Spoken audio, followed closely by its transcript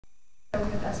over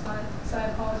at Best Buy, so I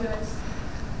apologize.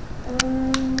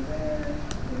 Where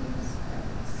is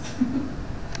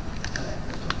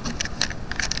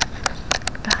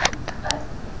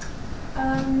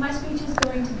that? My speech is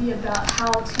going to be about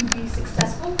how to be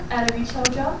successful at a retail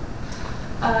job.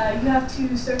 You have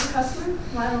to serve the customer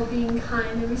while being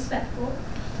kind and respectful,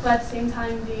 but at the same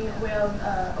time being aware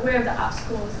of the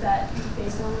obstacles that you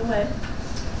face along the way.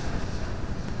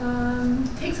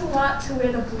 It takes a lot to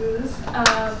wear the blues,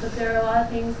 but there are a lot of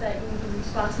things that you need to be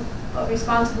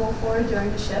responsible for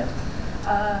during the shift.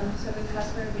 Serving the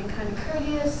customer, being kind and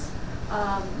courteous,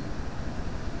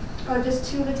 or just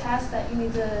two of the tasks that you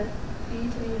need to be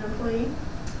an employee.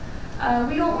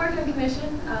 We don't work on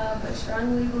commission, but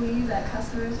strongly believe that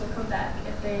customers will come back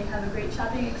if they have a great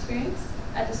shopping experience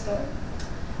at the store.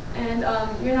 And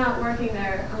you're not working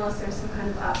there unless there's some kind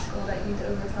of obstacle that you need to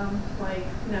overcome, like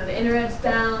the internet's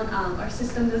down, our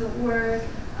system doesn't work,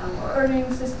 our ordering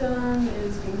system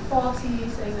is being faulty,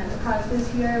 saying that the product is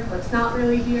here, but it's not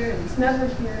really here, and it's never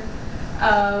here.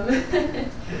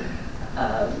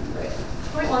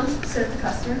 Point one, serve the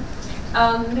customer.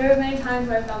 There are many times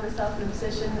where I found myself in a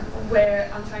position where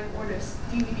I'm trying to order a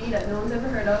DVD that no one's ever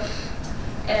heard of,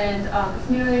 and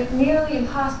it's nearly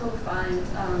impossible to find.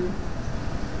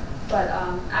 But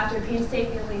after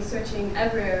painstakingly searching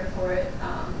everywhere for it,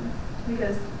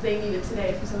 because they need it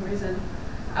today for some reason,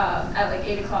 at like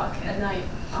 8 o'clock at night,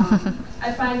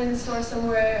 I find it in a store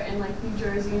somewhere in like New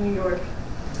Jersey, New York.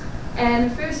 And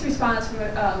the first response from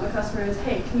a customer is,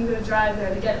 "Hey, can you go drive there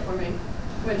to get it for me?"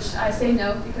 Which I say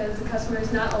no, because the customer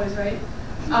is not always right.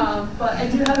 But I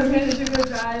do have a manager go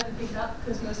drive and pick it up,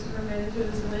 because most of our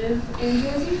managers live in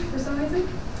Jersey for some reason.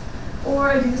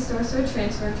 Or I do the store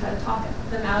transfer and try to talk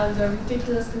them out of the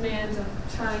ridiculous demands of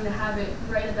trying to have it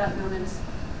right at that moment.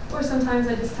 Or sometimes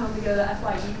I just tell them to go to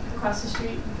FYE across the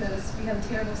street, because we have a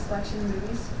terrible selection of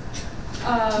movies.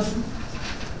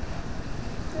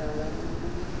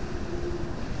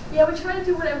 Yeah, we try to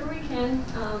do whatever we can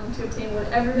to obtain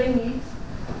whatever they need.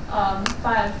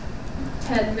 5,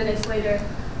 10 minutes later,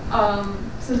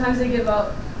 sometimes they give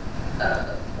up,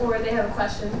 or they have a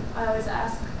question. I always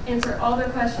answer all their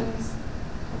questions.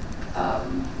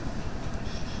 Point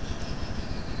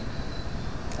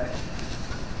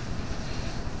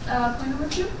number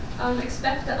 2,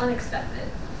 expect the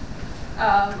unexpected.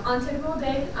 On a typical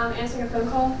day, I'm answering a phone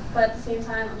call, but at the same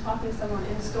time, I'm talking to someone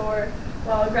in the store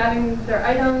while grabbing their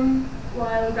item,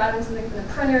 while grabbing something from the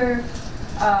printer,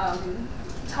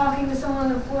 talking to someone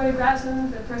on the floor to grab something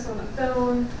for the person on the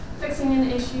phone, fixing an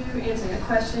issue, answering a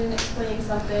question, explaining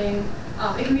something.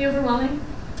 It can be overwhelming,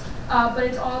 but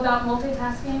it's all about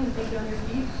multitasking and thinking on your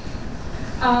feet.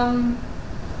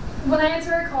 When I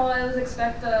answer a call, I always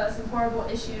expect some horrible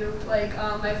issue, like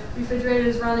my refrigerator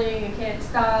is running, I can't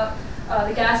stop,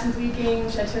 the gas is leaking,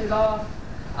 should I turn it off?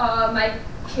 My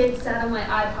kid sat on my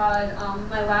iPod,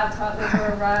 my laptop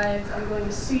never arrived, I'm going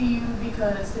to sue you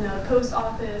because the post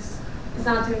office is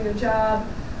not doing their job.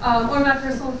 Or my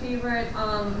personal favorite,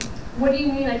 what do you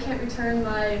mean I can't return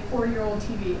my 4-year-old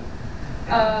TV?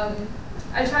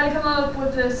 I try to come up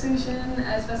with a solution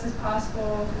as best as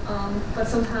possible, but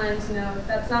sometimes,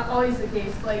 that's not always the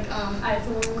case. Like, I had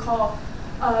someone call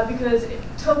because it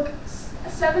took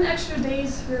 7 extra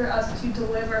days for us to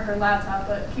deliver her laptop,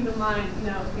 but keep in mind,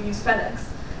 we use FedEx,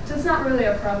 so it's not really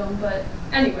a problem, but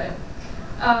anyway.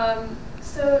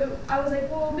 So I was like,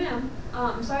 well, ma'am,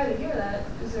 I'm sorry to hear that.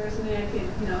 Is there something I could,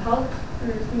 help?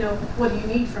 Or, what do you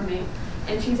need from me?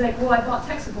 And she's like, well, I bought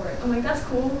tech support. I'm like, that's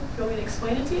cool. Do you want me to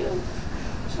explain it to you?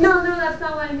 No, that's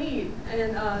not what I need.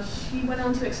 And she went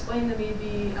on to explain to me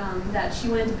that she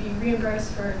wanted to be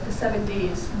reimbursed for the 7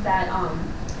 days that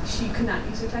she could not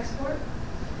use her tech support.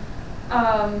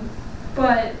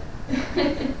 But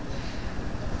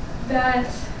that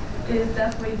is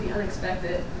definitely the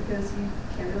unexpected, because you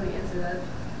can't really answer that.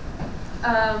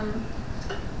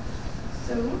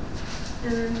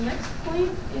 And then the next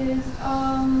point is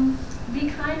be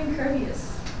kind and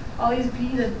courteous. Always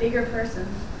be the bigger person.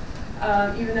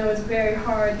 Even though it's very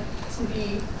hard to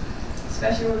be,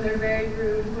 especially when they're very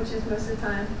rude, which is most of the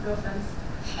time, no offense.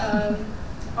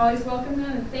 Always welcome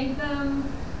them and thank them.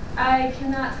 I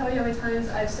cannot tell you how many times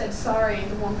I've said sorry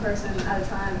to one person at a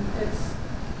time. It's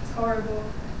horrible.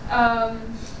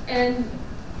 And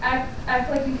act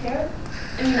like you care.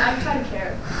 I mean, I try to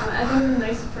care. I think I'm the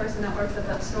nicest person that works at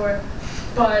that store.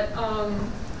 But,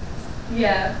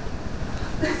 yeah.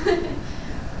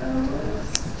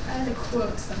 I had a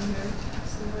quote somewhere.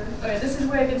 Okay, this is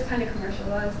where it gets kind of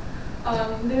commercialized.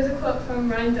 There's a quote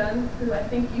from Ryan Dunn, who I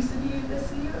think used to be the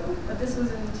CEO, but this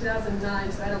was in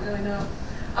 2009, so I don't really know.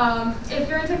 If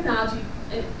you're in technology,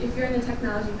 if you're in the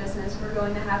technology business, we're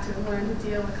going to have to learn to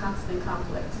deal with constant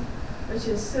conflict, which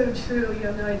is so true. You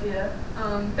have no idea.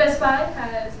 Best Buy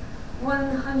has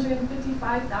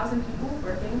 155,000 people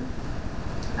working,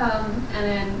 and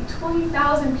then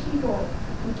 20,000 people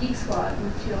in Geek Squad in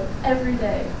the field every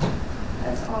day.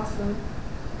 That's awesome.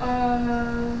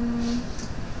 That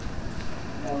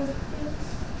was it.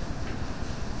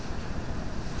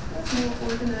 That's more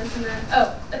organized than that.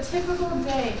 Oh, a typical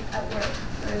day at work.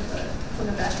 There's it's on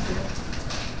the back here.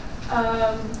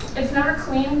 It's never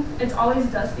clean. It's always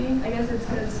dusty. I guess it's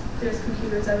because there's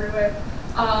computers everywhere.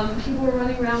 People are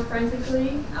running around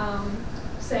frantically,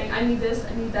 saying, I need this,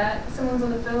 I need that. Someone's on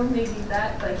the phone, they need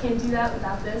that, but I can't do that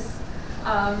without this.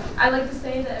 I like to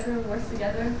say that everyone works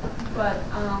together, but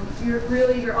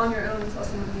you're on your own until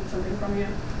someone needs something from you.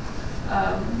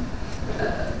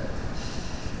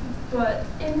 But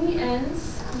in the end,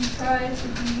 we try to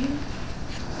be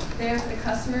there for the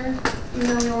customer, even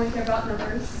though we only care about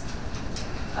numbers.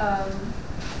 I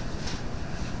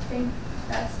think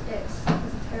that's it. It's a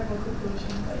terrible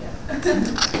conclusion, but yeah.